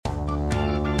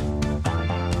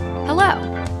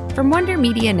Hello! From Wonder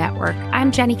Media Network,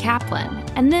 I'm Jenny Kaplan,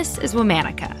 and this is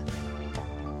Womanica.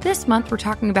 This month we're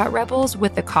talking about rebels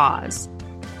with a cause,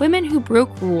 women who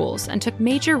broke rules and took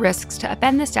major risks to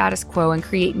upend the status quo and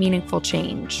create meaningful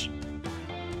change.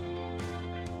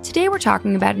 Today we're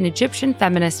talking about an Egyptian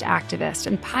feminist activist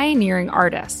and pioneering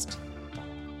artist.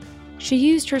 She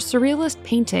used her surrealist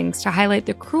paintings to highlight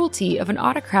the cruelty of an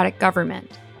autocratic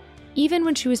government, even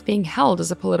when she was being held as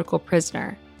a political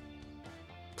prisoner.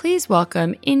 Please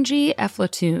welcome Inji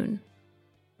Efflatoun.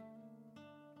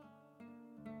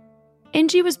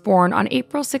 Inji was born on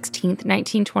April 16,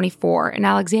 1924, in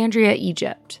Alexandria,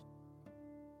 Egypt.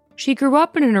 She grew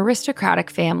up in an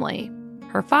aristocratic family.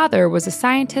 Her father was a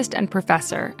scientist and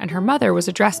professor, and her mother was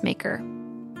a dressmaker.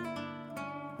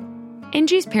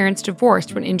 Inji's parents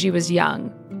divorced when Inji was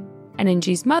young, and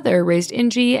Inji's mother raised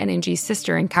Inji and Inji's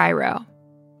sister in Cairo.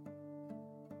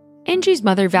 Inji's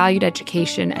mother valued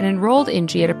education and enrolled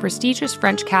Inji at a prestigious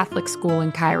French Catholic school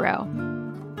in Cairo.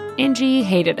 Inji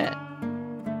hated it.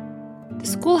 The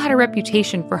school had a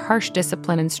reputation for harsh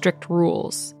discipline and strict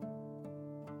rules.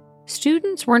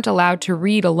 Students weren't allowed to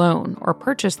read alone or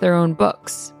purchase their own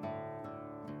books.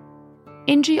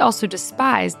 Inji also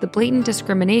despised the blatant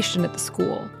discrimination at the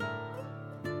school.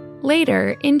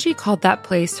 Later, Inji called that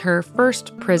place her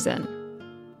first prison.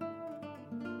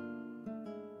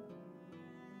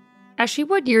 As she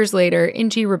would years later,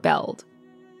 Inji rebelled.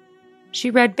 She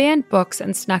read banned books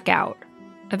and snuck out.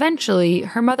 Eventually,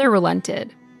 her mother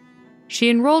relented.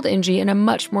 She enrolled Inji in a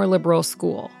much more liberal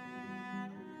school.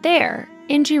 There,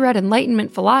 Inji read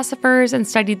Enlightenment philosophers and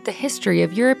studied the history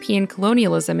of European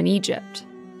colonialism in Egypt.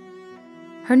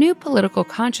 Her new political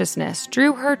consciousness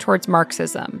drew her towards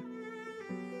Marxism.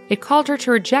 It called her to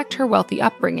reject her wealthy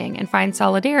upbringing and find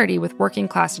solidarity with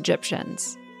working-class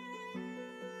Egyptians.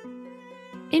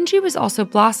 Inji was also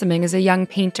blossoming as a young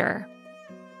painter.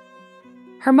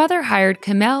 Her mother hired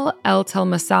Kamel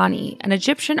El-Telmasani, an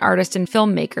Egyptian artist and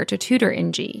filmmaker, to tutor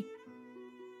Inji.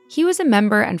 He was a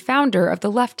member and founder of the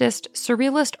leftist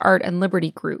Surrealist Art and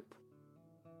Liberty Group.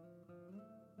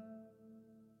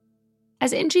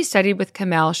 As Inji studied with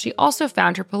Kamel, she also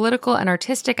found her political and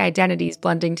artistic identities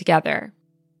blending together.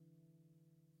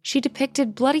 She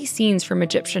depicted bloody scenes from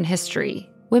Egyptian history,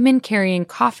 women carrying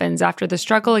coffins after the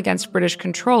struggle against British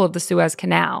control of the Suez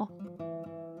Canal,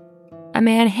 a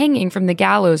man hanging from the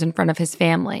gallows in front of his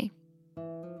family.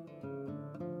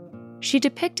 She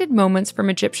depicted moments from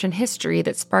Egyptian history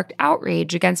that sparked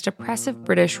outrage against oppressive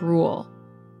British rule,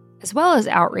 as well as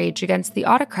outrage against the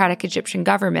autocratic Egyptian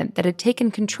government that had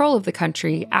taken control of the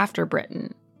country after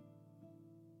Britain.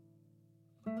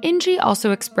 Inji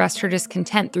also expressed her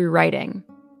discontent through writing.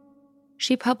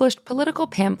 She published political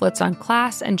pamphlets on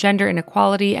class and gender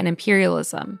inequality and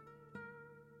imperialism.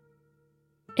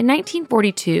 In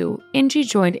 1942, Inji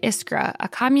joined Iskra, a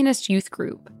communist youth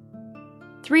group.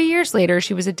 3 years later,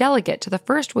 she was a delegate to the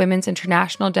first Women's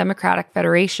International Democratic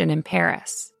Federation in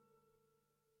Paris.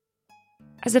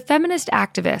 As a feminist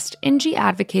activist, Inji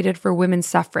advocated for women's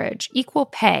suffrage, equal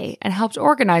pay, and helped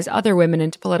organize other women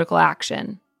into political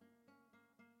action.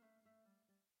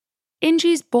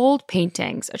 Inji's bold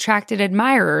paintings attracted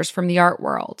admirers from the art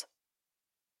world.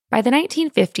 By the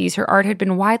 1950s, her art had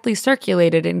been widely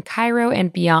circulated in Cairo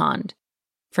and beyond,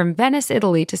 from Venice,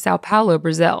 Italy to Sao Paulo,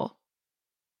 Brazil.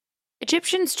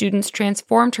 Egyptian students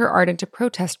transformed her art into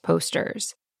protest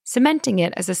posters, cementing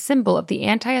it as a symbol of the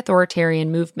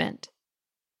anti-authoritarian movement.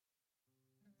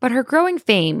 But her growing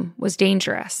fame was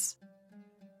dangerous.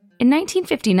 In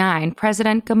 1959,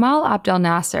 President Gamal Abdel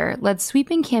Nasser led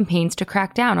sweeping campaigns to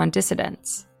crack down on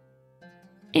dissidents.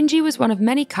 Inji was one of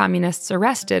many communists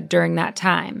arrested during that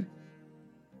time.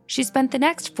 She spent the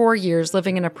next 4 years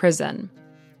living in a prison.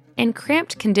 In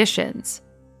cramped conditions,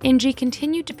 Inji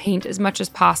continued to paint as much as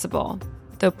possible,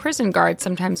 though prison guards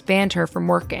sometimes banned her from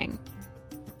working.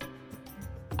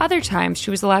 Other times,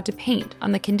 she was allowed to paint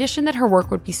on the condition that her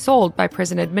work would be sold by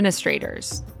prison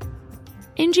administrators.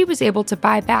 Inji was able to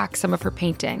buy back some of her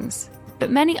paintings, but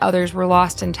many others were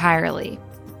lost entirely.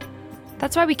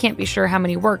 That's why we can't be sure how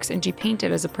many works Inji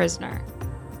painted as a prisoner.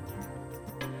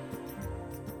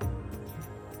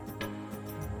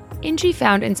 Inji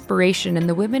found inspiration in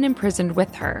the women imprisoned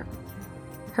with her.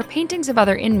 Her paintings of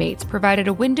other inmates provided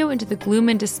a window into the gloom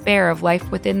and despair of life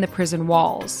within the prison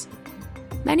walls.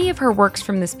 Many of her works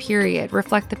from this period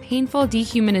reflect the painful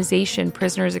dehumanization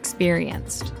prisoners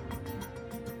experienced.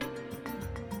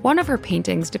 One of her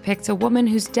paintings depicts a woman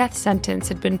whose death sentence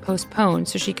had been postponed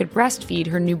so she could breastfeed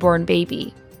her newborn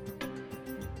baby.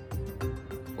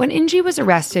 When Inji was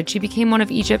arrested, she became one of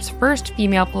Egypt's first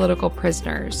female political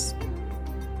prisoners.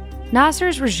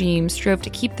 Nasser's regime strove to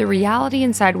keep the reality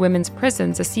inside women's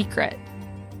prisons a secret.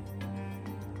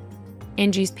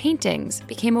 Inji's paintings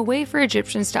became a way for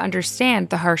Egyptians to understand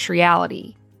the harsh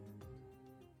reality.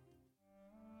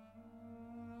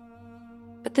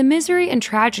 But the misery and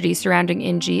tragedy surrounding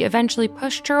Inji eventually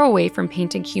pushed her away from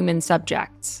painting human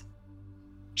subjects.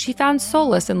 She found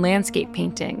solace in landscape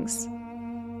paintings.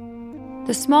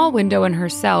 The small window in her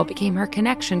cell became her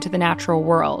connection to the natural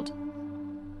world.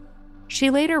 She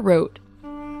later wrote,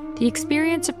 "The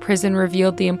experience of prison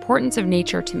revealed the importance of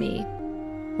nature to me.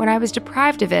 When I was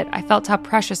deprived of it, I felt how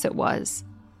precious it was.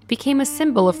 It became a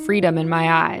symbol of freedom in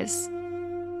my eyes."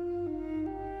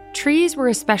 Trees were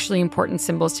especially important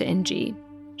symbols to Inji.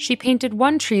 She painted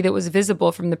one tree that was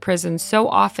visible from the prison so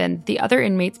often the other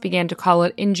inmates began to call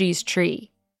it Inji's tree.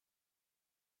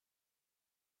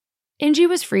 Inji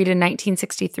was freed in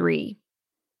 1963.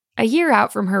 A year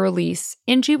out from her release,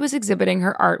 Inji was exhibiting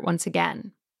her art once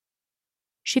again.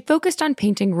 She focused on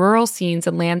painting rural scenes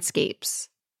and landscapes.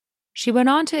 She went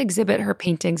on to exhibit her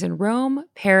paintings in Rome,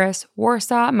 Paris,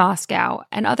 Warsaw, Moscow,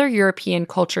 and other European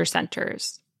culture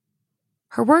centers.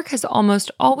 Her work has almost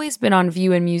always been on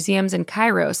view in museums in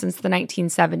Cairo since the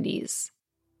 1970s.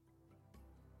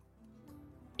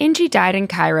 Inji died in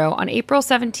Cairo on April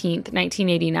 17,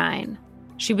 1989.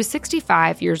 She was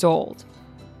 65 years old.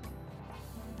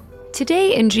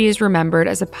 Today, Inji is remembered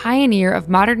as a pioneer of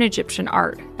modern Egyptian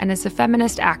art and as a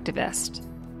feminist activist.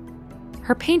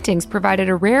 Her paintings provided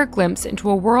a rare glimpse into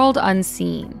a world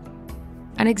unseen,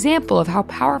 an example of how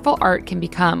powerful art can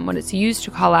become when it's used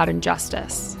to call out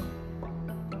injustice.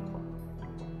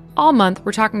 All month,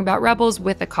 we're talking about rebels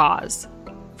with a cause.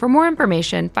 For more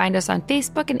information, find us on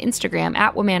Facebook and Instagram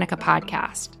at Womanica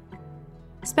Podcast.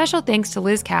 Special thanks to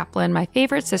Liz Kaplan, my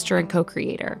favorite sister and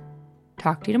co-creator.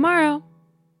 Talk to you tomorrow.